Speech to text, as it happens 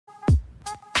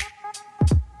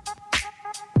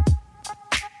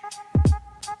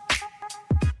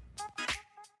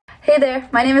Hey there,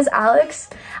 my name is Alex.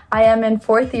 I am in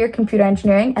 4th year computer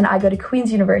engineering and I go to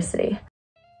Queen's University.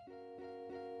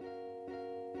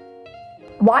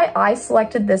 Why I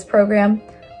selected this program?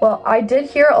 Well, I did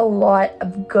hear a lot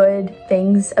of good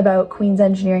things about Queen's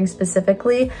Engineering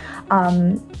specifically,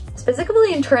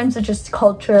 specifically in terms of just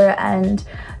culture and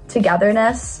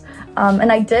togetherness.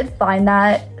 And I did find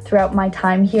that throughout my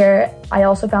time here. I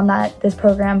also found that this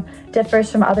program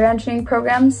differs from other engineering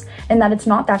programs in that it's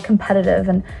not that competitive,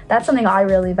 and that's something I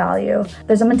really value.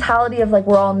 There's a mentality of like,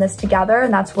 we're all in this together,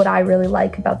 and that's what I really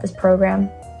like about this program.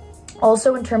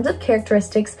 Also, in terms of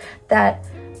characteristics that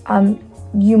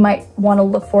you might want to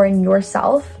look for in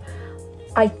yourself,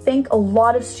 I think a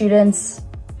lot of students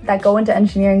that go into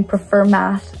engineering prefer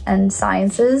math and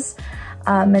sciences,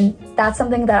 and that's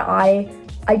something that I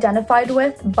identified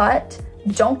with, but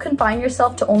don't confine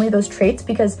yourself to only those traits,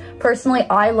 because personally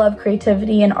I love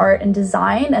creativity and art and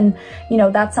design, and you know,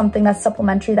 that's something that's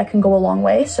supplementary that can go a long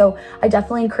way. So I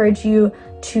definitely encourage you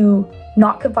to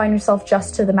not confine yourself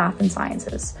just to the math and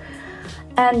sciences.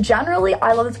 And generally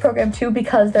I love this program too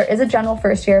because there is a general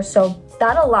first year, so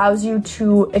that allows you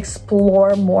to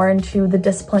explore more into the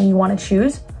discipline you want to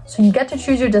choose. So you get to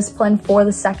choose your discipline for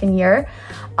the second year,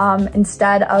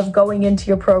 instead of going into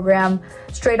your program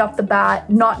straight off the bat,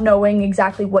 not knowing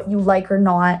exactly what you like or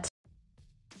not.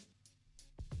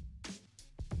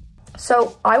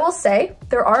 So I will say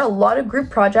there are a lot of group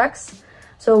projects,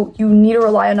 so you need to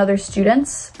rely on other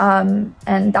students, and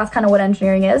that's kind of what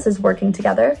engineering is working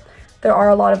together. There are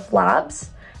a lot of labs,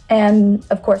 and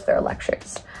of course there are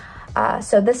lectures.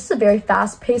 So this is a very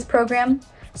fast-paced program.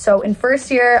 So in first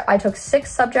year, I took 6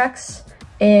 subjects.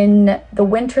 In the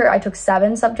winter, I took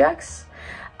 7 subjects.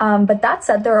 But that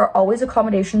said, there are always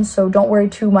accommodations, so don't worry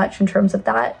too much in terms of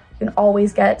that. You can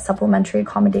always get supplementary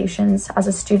accommodations as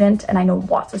a student, and I know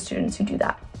lots of students who do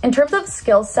that. In terms of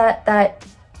skill set that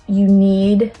you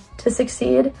need to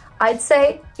succeed, I'd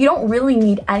say you don't really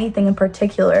need anything in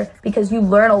particular because you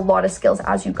learn a lot of skills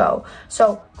as you go.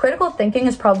 So critical thinking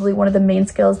is probably one of the main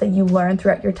skills that you learn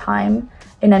throughout your time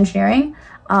in engineering.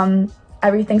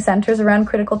 Everything centers around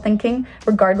critical thinking,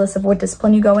 regardless of what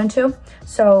discipline you go into.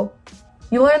 So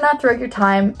you learn that throughout your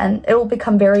time, and it will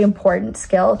become very important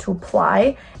skill to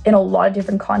apply in a lot of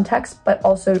different contexts, but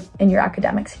also in your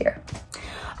academics here.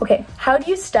 Okay, how do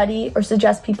you study or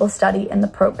suggest people study in the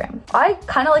program? I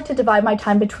kind of like to divide my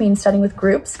time between studying with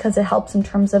groups because it helps in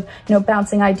terms of, you know,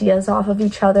 bouncing ideas off of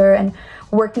each other and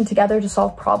working together to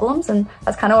solve problems, and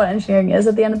that's kind of what engineering is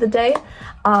at the end of the day.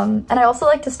 And I also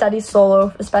like to study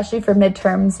solo, especially for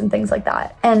midterms and things like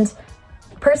that. And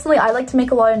personally, I like to make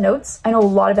a lot of notes. I know a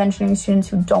lot of engineering students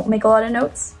who don't make a lot of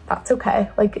notes. That's okay.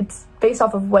 Like, it's based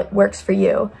off of what works for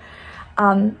you.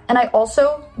 And I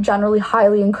also generally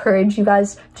highly encourage you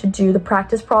guys to do the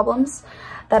practice problems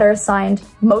that are assigned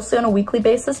mostly on a weekly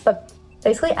basis, but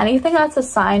basically anything that's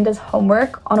assigned as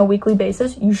homework on a weekly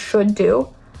basis, you should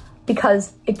do,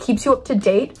 because it keeps you up to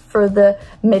date for the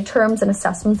midterms and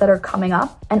assessments that are coming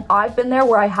up. And I've been there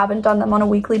where I haven't done them on a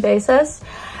weekly basis,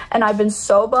 and I've been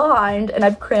so behind and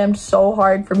I've crammed so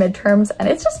hard for midterms, and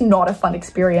it's just not a fun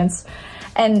experience.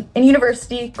 And in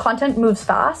university, content moves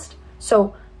fast,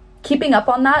 so keeping up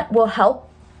on that will help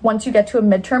once you get to a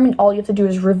midterm and all you have to do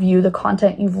is review the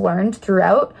content you've learned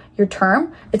throughout your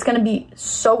term. It's going to be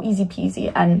so easy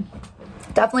peasy, and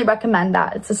definitely recommend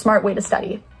that. It's a smart way to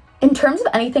study. In terms of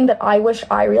anything that I wish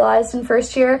I realized in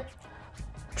first year,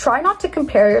 try not to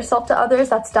compare yourself to others.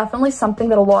 That's definitely something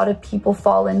that a lot of people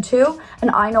fall into, and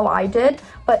I know I did,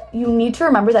 but you need to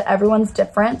remember that everyone's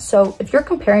different. So if you're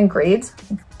comparing grades,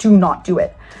 do not do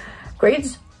it.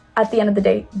 Grades, at the end of the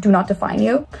day, do not define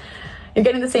you. You're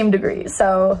getting the same degree,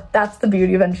 so that's the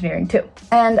beauty of engineering too.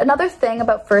 And another thing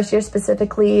about first year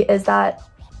specifically is that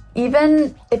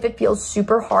even if it feels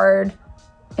super hard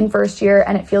in first year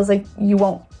and it feels like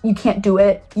you can't do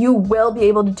it, you will be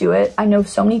able to do it. I know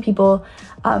so many people,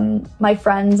 my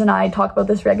friends and I talk about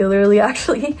this regularly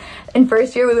actually. In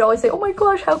first year, we would always say, oh my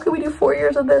gosh, how could we do 4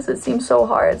 years of this? It seems so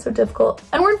hard, so difficult.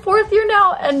 And we're in 4th year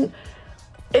now, and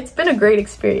it's been a great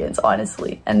experience,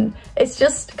 honestly. And it's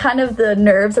just kind of the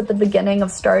nerves at the beginning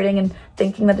of starting and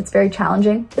thinking that it's very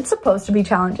challenging. It's supposed to be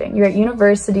challenging. You're at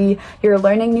university, you're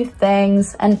learning new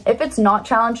things, and if it's not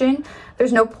challenging,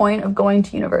 there's no point of going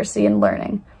to university and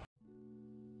learning.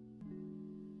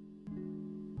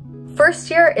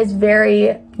 First year is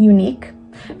very unique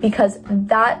because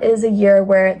that is a year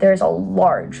where there's a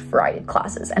large variety of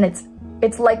classes, and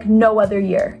it's like no other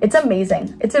year. It's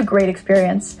amazing. It's a great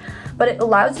experience, but it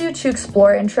allows you to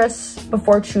explore interests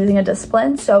before choosing a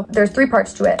discipline. So there's 3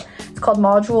 parts to it. It's called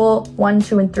module 1,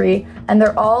 2, and 3, and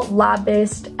they're all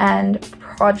lab-based and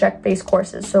project-based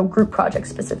courses, so group projects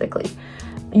specifically.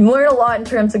 You learn a lot in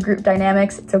terms of group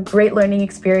dynamics. It's a great learning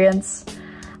experience,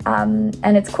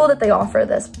 and it's cool that they offer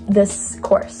this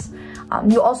course.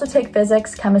 You also take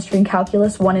physics, chemistry, and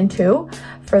calculus 1 and 2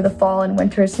 for the fall and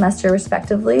winter semester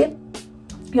respectively.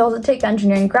 You also take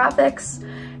engineering graphics,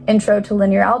 intro to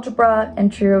linear algebra,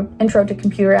 intro to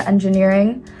computer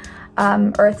engineering,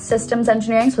 earth systems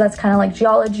engineering, so that's kind of like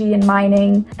geology and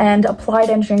mining, and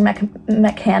applied engineering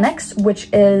mechanics, which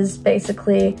is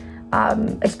basically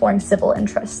exploring civil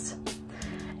interests.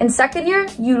 In second year,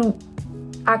 you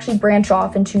actually branch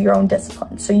off into your own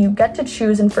discipline. So you get to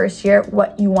choose in first year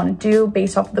what you want to do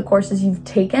based off of the courses you've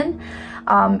taken,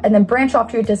 and then branch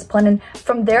off to your discipline. And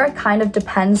from there, it kind of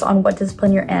depends on what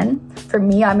discipline you're in. For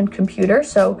me, I'm in computer,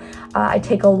 so I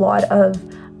take a lot of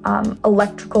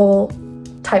electrical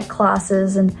type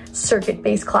classes and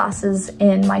circuit-based classes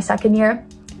in my second year.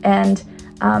 And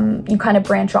you kind of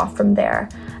branch off from there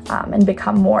and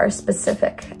become more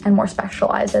specific and more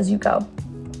specialized as you go.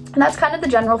 And that's kind of the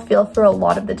general feel for a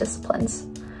lot of the disciplines.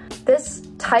 This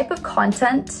type of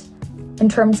content in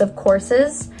terms of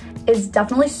courses is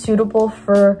definitely suitable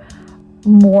for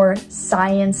more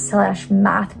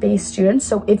science/math-based students.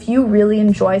 So if you really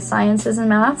enjoy sciences and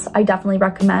maths, I definitely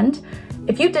recommend.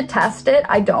 If you detest it,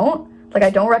 I don't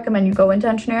recommend you go into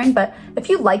engineering, but if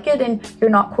you like it and you're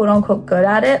not quote unquote good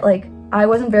at it, like I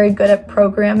wasn't very good at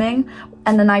programming,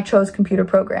 and then I chose computer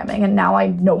programming and now I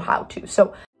know how to.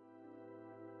 So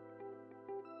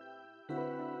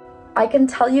I can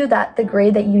tell you that the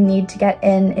grade that you need to get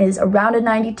in is around a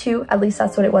 92, at least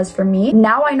that's what it was for me.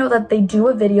 Now I know that they do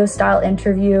a video style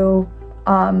interview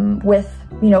with,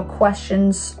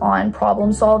 questions on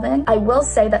problem solving. I will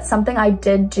say that something I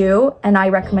did do and I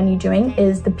recommend you doing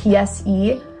is the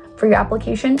PSE for your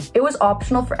application. It was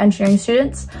optional for engineering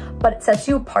students, but it sets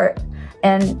you apart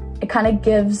and it kind of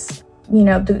gives,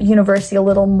 the university a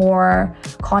little more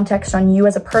context on you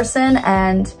as a person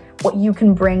and what you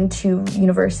can bring to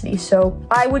university. So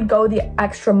I would go the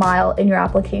extra mile in your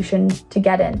application to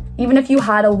get in. Even if you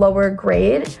had a lower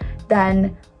grade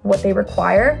than what they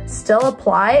require, still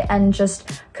apply and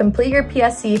just complete your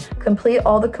PSE, complete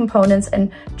all the components,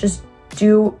 and just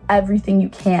do everything you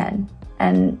can.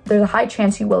 And there's a high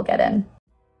chance you will get in.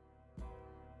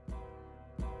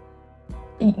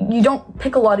 You don't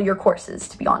pick a lot of your courses,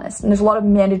 to be honest, and there's a lot of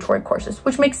mandatory courses,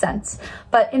 which makes sense.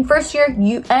 But in first year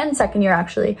and second year,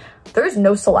 actually, there's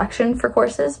no selection for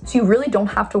courses, so you really don't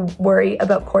have to worry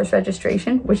about course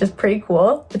registration, which is pretty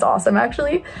cool. It's awesome,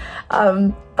 actually.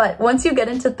 But once you get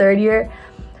into third year,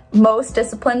 most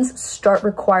disciplines start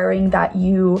requiring that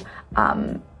you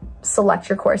select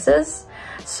your courses.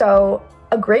 So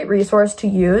a great resource to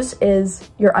use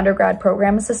is your undergrad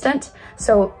program assistant.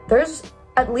 So there's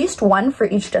at least one for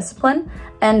each discipline,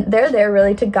 and they're there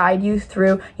really to guide you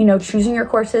through, choosing your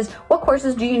courses. What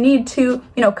courses do you need to,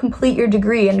 complete your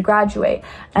degree and graduate?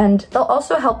 And they'll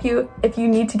also help you if you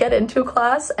need to get into a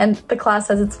class and the class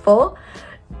says it's full.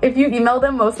 If you email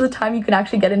them, most of the time you can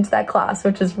actually get into that class,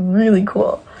 which is really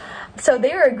cool. So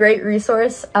they are a great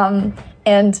resource,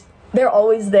 and they're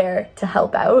always there to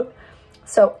help out.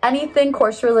 So anything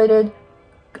course related,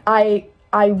 I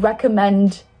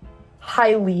recommend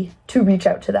highly to reach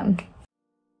out to them.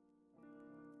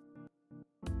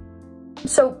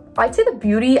 So I'd say the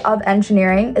beauty of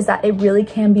engineering is that it really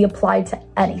can be applied to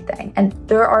anything. And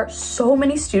there are so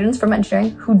many students from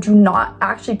engineering who do not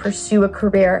actually pursue a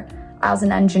career as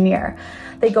an engineer.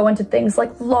 They go into things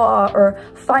like law or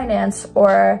finance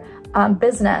or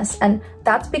business. And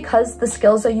that's because the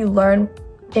skills that you learn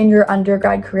in your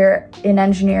undergrad career in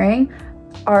engineering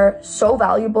are so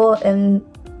valuable in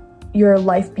your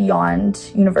life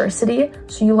beyond university.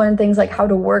 So you learn things like how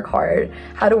to work hard,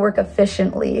 how to work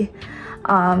efficiently.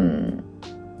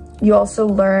 You also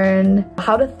learn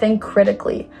how to think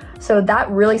critically. So that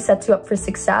really sets you up for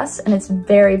success, and it's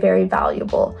very, very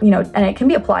valuable, and it can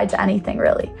be applied to anything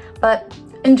really. But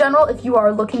in general, if you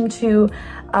are looking to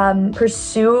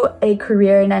pursue a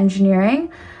career in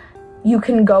engineering, you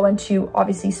can go into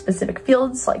obviously specific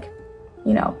fields like,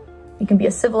 you can be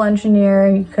a civil engineer,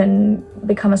 you can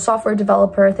become a software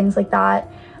developer, things like that.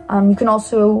 You can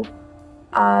also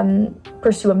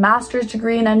pursue a master's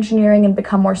degree in engineering and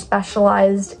become more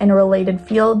specialized in a related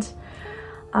field.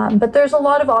 But there's a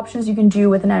lot of options you can do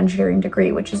with an engineering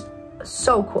degree, which is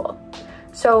so cool.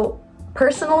 So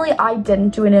personally, I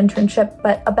didn't do an internship,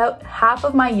 but about half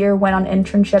of my year went on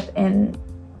internship in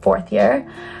fourth year.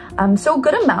 So a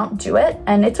good amount do it,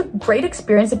 and it's a great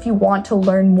experience if you want to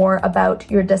learn more about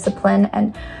your discipline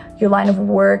and your line of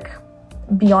work,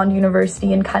 beyond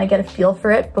university and kind of get a feel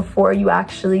for it before you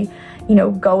actually, you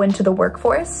know, go into the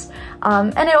workforce.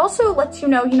 And it also lets you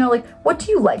know, like, what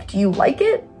do you like? Do you like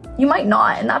it? You might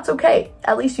not, and that's okay.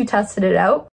 At least you tested it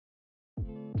out.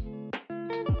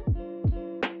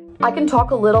 I can talk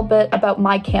a little bit about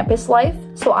my campus life.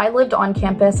 So I lived on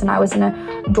campus and I was in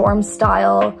a dorm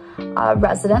style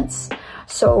residence.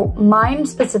 So mine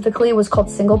specifically was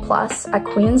called Single Plus at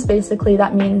Queen's. Basically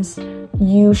that means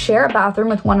you share a bathroom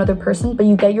with one other person, but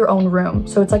you get your own room.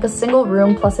 So it's like a single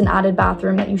room plus an added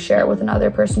bathroom that you share with another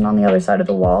person on the other side of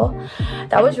the wall.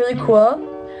 That was really cool.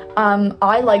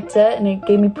 I liked it and it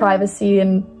gave me privacy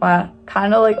and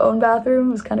kind of like own bathroom.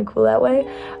 It was kind of cool that way.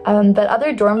 But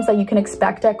other dorms that you can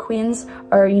expect at Queen's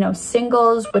are, you know,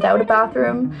 singles without a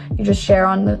bathroom. You just share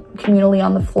communally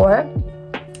on the floor.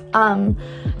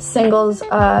 Singles,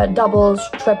 doubles,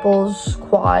 triples,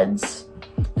 quads.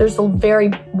 There's a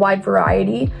very wide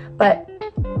variety, but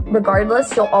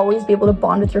regardless, you'll always be able to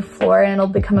bond with your floor and it'll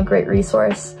become a great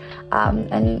resource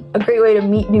and a great way to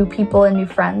meet new people and new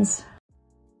friends.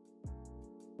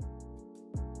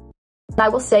 And I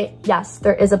will say, yes,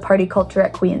 there is a party culture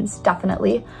at Queen's,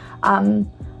 definitely.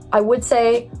 I would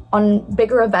say on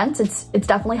bigger events, it's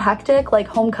definitely hectic, like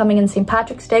homecoming and St.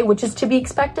 Patrick's Day, which is to be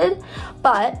expected.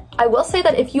 But I will say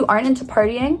that if you aren't into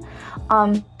partying,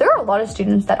 there are a lot of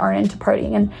students that aren't into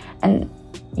partying and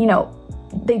you know,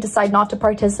 they decide not to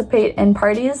participate in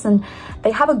parties and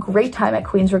they have a great time at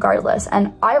Queen's regardless.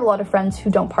 And I have a lot of friends who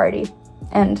don't party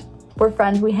and we're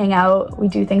friends, we hang out, we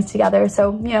do things together.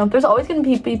 So, you know, there's always gonna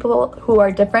be people who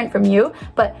are different from you,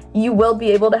 but you will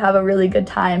be able to have a really good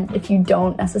time if you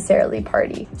don't necessarily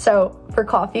party. So for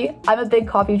coffee, I'm a big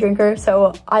coffee drinker.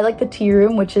 So I like the tea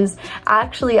room, which is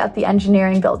actually at the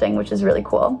engineering building, which is really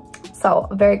cool. So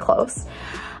very close.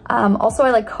 Also I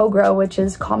like Cogro, which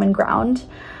is Common Ground.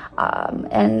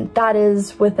 And that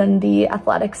is within the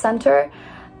athletic center.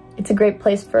 It's a great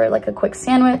place for like a quick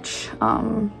sandwich,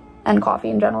 and coffee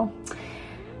in general.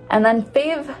 And then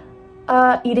fave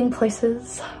eating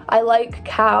places. I like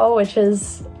Cow, which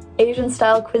is Asian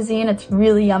style cuisine. It's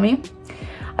really yummy.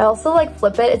 I also like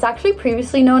Flip It. It's actually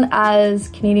previously known as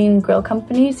Canadian Grill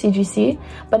Company, CGC,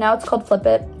 but now it's called Flip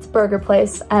It. It's a burger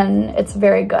place and it's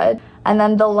very good. And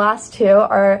then the last two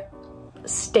are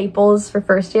staples for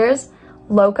first years.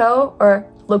 Loco, or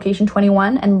Location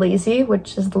 21, and Lazy,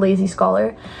 which is the Lazy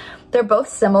Scholar. They're both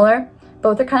similar.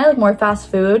 Both are kind of like more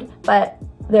fast food, but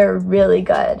they're really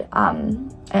good,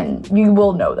 and you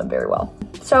will know them very well.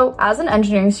 So as an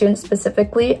engineering student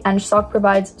specifically, EngSoc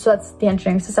provides, so that's the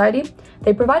Engineering Society,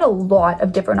 they provide a lot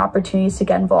of different opportunities to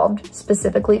get involved,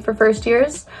 specifically for first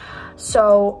years.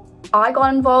 So I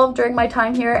got involved during my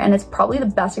time here, and it's probably the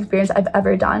best experience I've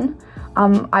ever done.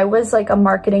 I was like a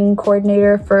marketing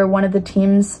coordinator for one of the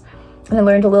teams, and I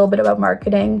learned a little bit about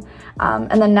marketing.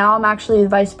 And then now I'm actually the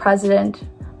vice president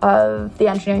of the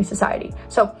Engineering Society.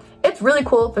 So it's really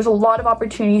cool. There's a lot of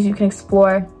opportunities you can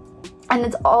explore, and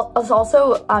it's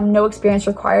also no experience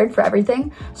required for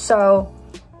everything. So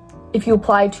if you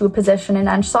apply to a position in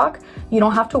EngSoc, you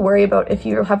don't have to worry about if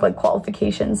you have like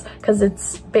qualifications because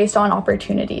it's based on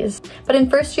opportunities. But in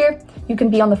first year, you can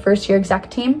be on the first year exec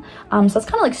team. So it's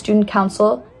kind of like student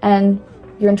council, and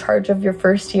you're in charge of your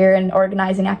first year and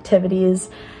organizing activities.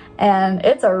 And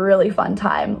it's a really fun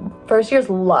time. First years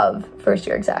love first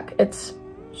year exec. It's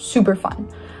super fun.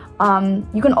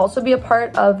 You can also be a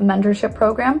part of a mentorship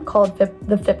program called the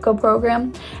FIPCO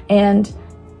program. And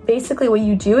basically what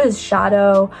you do is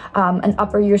shadow an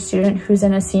upper year student who's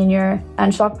in a senior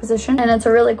EngSoc position. And it's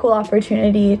a really cool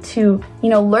opportunity to, you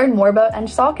know, learn more about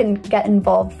EngSoc and get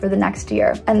involved for the next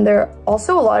year. And there are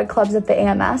also a lot of clubs at the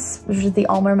AMS, which is the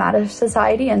Alma Mater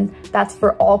Society, and that's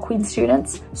for all Queen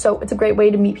students. So it's a great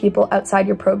way to meet people outside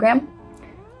your program.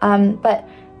 But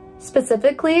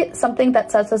specifically, something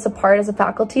that sets us apart as a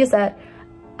faculty is that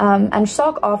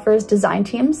EngSoc offers design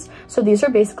teams. So these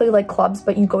are basically like clubs,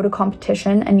 but you go to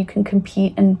competition and you can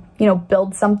compete and, you know,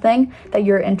 build something that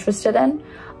you're interested in.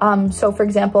 So for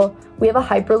example, we have a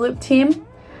Hyperloop team.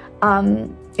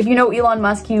 If you know Elon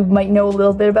Musk, you might know a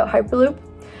little bit about Hyperloop.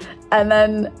 And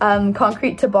then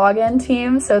concrete toboggan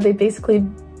team. So they basically,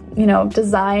 you know,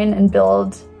 design and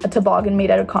build a toboggan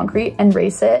made out of concrete and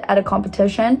race it at a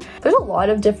competition. There's a lot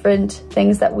of different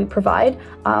things that we provide,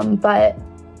 but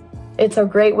it's a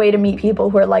great way to meet people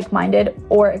who are like-minded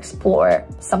or explore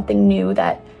something new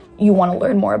that you want to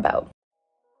learn more about.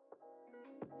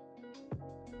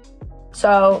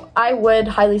 So I would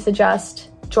highly suggest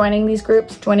joining these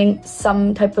groups, joining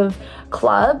some type of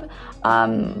club,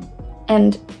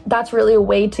 and that's really a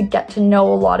way to get to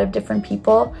know a lot of different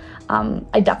people.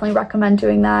 I definitely recommend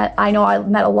doing that. I know I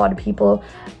met a lot of people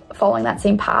following that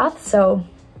same path, so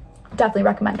definitely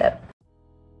recommend it.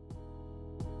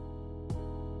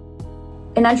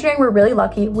 In engineering, we're really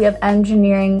lucky. We have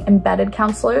engineering embedded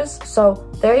counselors. So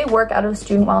they work out of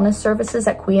student wellness services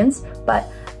at Queen's, but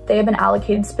they have been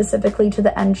allocated specifically to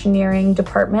the engineering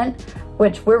department,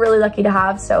 which we're really lucky to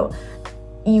have. So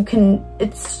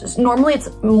normally it's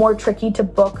more tricky to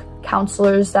book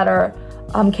counselors that are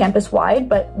campus wide,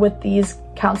 but with these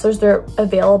counselors, they're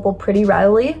available pretty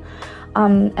readily.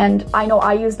 And I know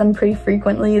I use them pretty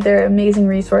frequently. They're an amazing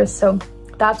resource. So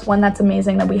that's one that's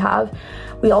amazing that we have.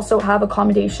 We also have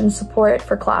accommodation support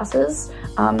for classes.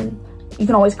 You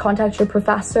can always contact your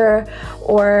professor,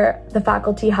 or the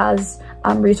faculty has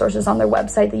resources on their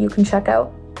website that you can check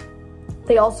out.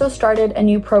 They also started a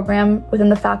new program within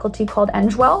the faculty called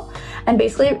EngWell, and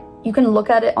basically you can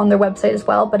look at it on their website as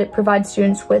well, but it provides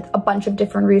students with a bunch of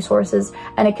different resources,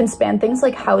 and it can span things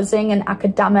like housing and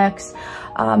academics,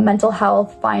 mental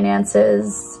health,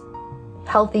 finances,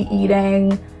 healthy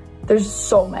eating. There's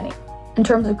so many. In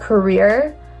terms of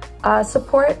career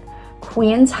support,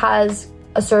 Queen's has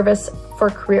a service for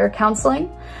career counseling.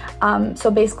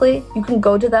 So basically you can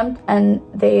go to them and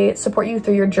they support you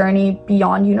through your journey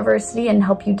beyond university and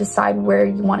help you decide where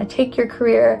you want to take your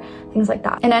career, things like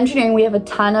that. In engineering, we have a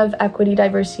ton of equity,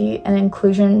 diversity, and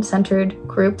inclusion centered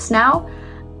groups now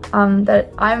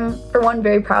that I'm, for one,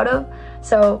 very proud of.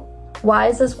 So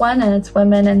WISE is one, and it's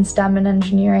Women in STEM and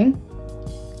Engineering.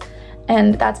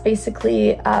 And that's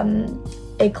basically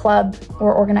a club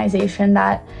or organization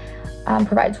that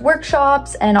provides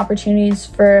workshops and opportunities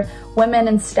for women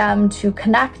in STEM to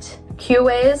connect.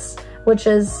 QAs, which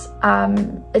is,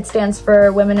 it stands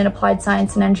for Women in Applied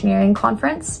Science and Engineering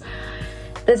Conference.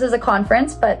 This is a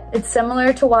conference, but it's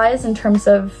similar to WISE in terms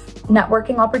of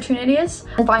networking opportunities.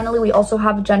 And finally, we also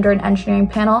have a gender and engineering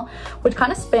panel, which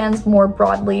kind of spans more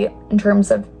broadly in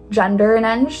terms of gender and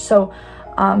eng. So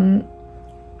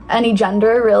any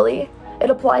gender really it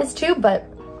applies to, but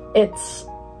it's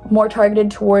more targeted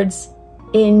towards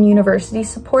in-university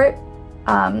support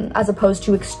as opposed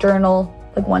to external,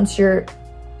 like once you're,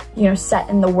 you know, set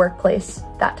in the workplace,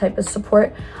 that type of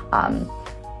support.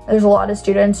 There's a lot of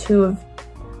students who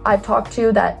I've talked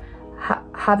to that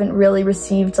haven't really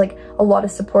received like a lot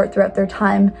of support throughout their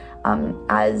time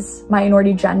as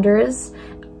minority genders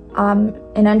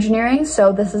in engineering.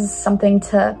 So this is something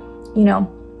to, you know,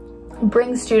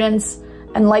 bring students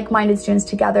and like-minded students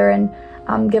together and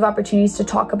give opportunities to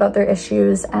talk about their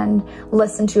issues and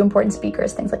listen to important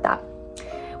speakers, things like that.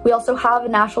 We also have a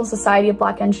National Society of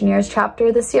Black Engineers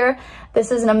chapter this year.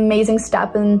 This is an amazing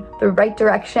step in the right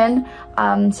direction.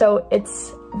 So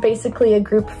it's basically a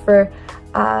group for,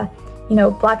 you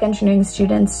know, Black engineering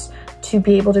students to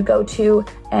be able to go to,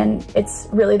 and it's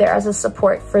really there as a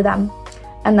support for them.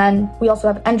 And then we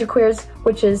also have EngiQueers,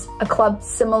 which is a club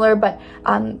similar, but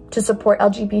to support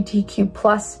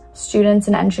LGBTQ+ students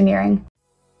in engineering.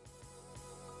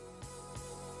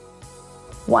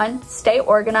 1, stay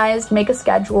organized, make a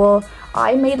schedule.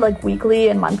 I made like weekly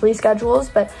and monthly schedules,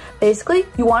 but basically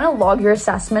you want to log your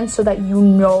assessments so that you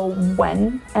know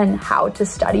when and how to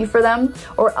study for them,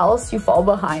 or else you fall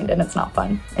behind and it's not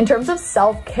fun. In terms of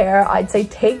self-care, I'd say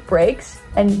take breaks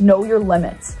and know your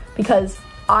limits, because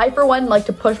I, for one, like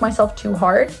to push myself too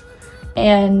hard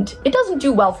and it doesn't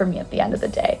do well for me at the end of the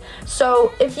day.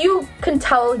 So if you can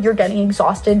tell you're getting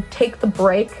exhausted, take the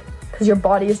break, because your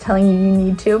body is telling you you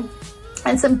need to.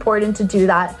 And it's important to do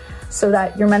that so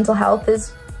that your mental health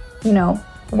is, you know,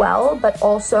 well, but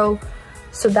also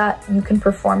so that you can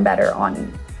perform better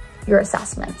on your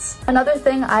assessments. Another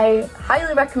thing I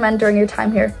highly recommend during your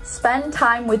time here, spend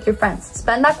time with your friends.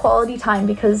 Spend that quality time,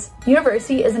 because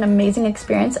university is an amazing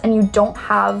experience and you don't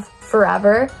have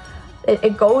forever.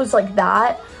 It goes like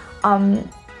that. And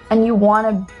you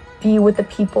want to be with the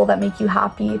people that make you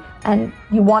happy, and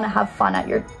you want to have fun at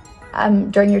your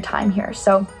during your time here.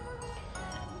 So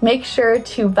make sure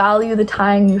to value the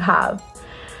time you have.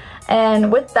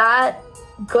 And with that,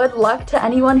 good luck to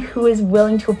anyone who is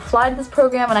willing to apply to this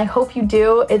program, and I hope you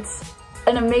do. It's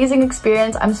an amazing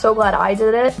experience. I'm so glad I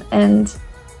did it, and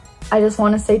I just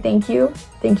want to say thank you.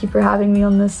 Thank you for having me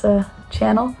on this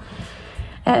channel,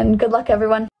 and good luck,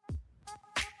 everyone.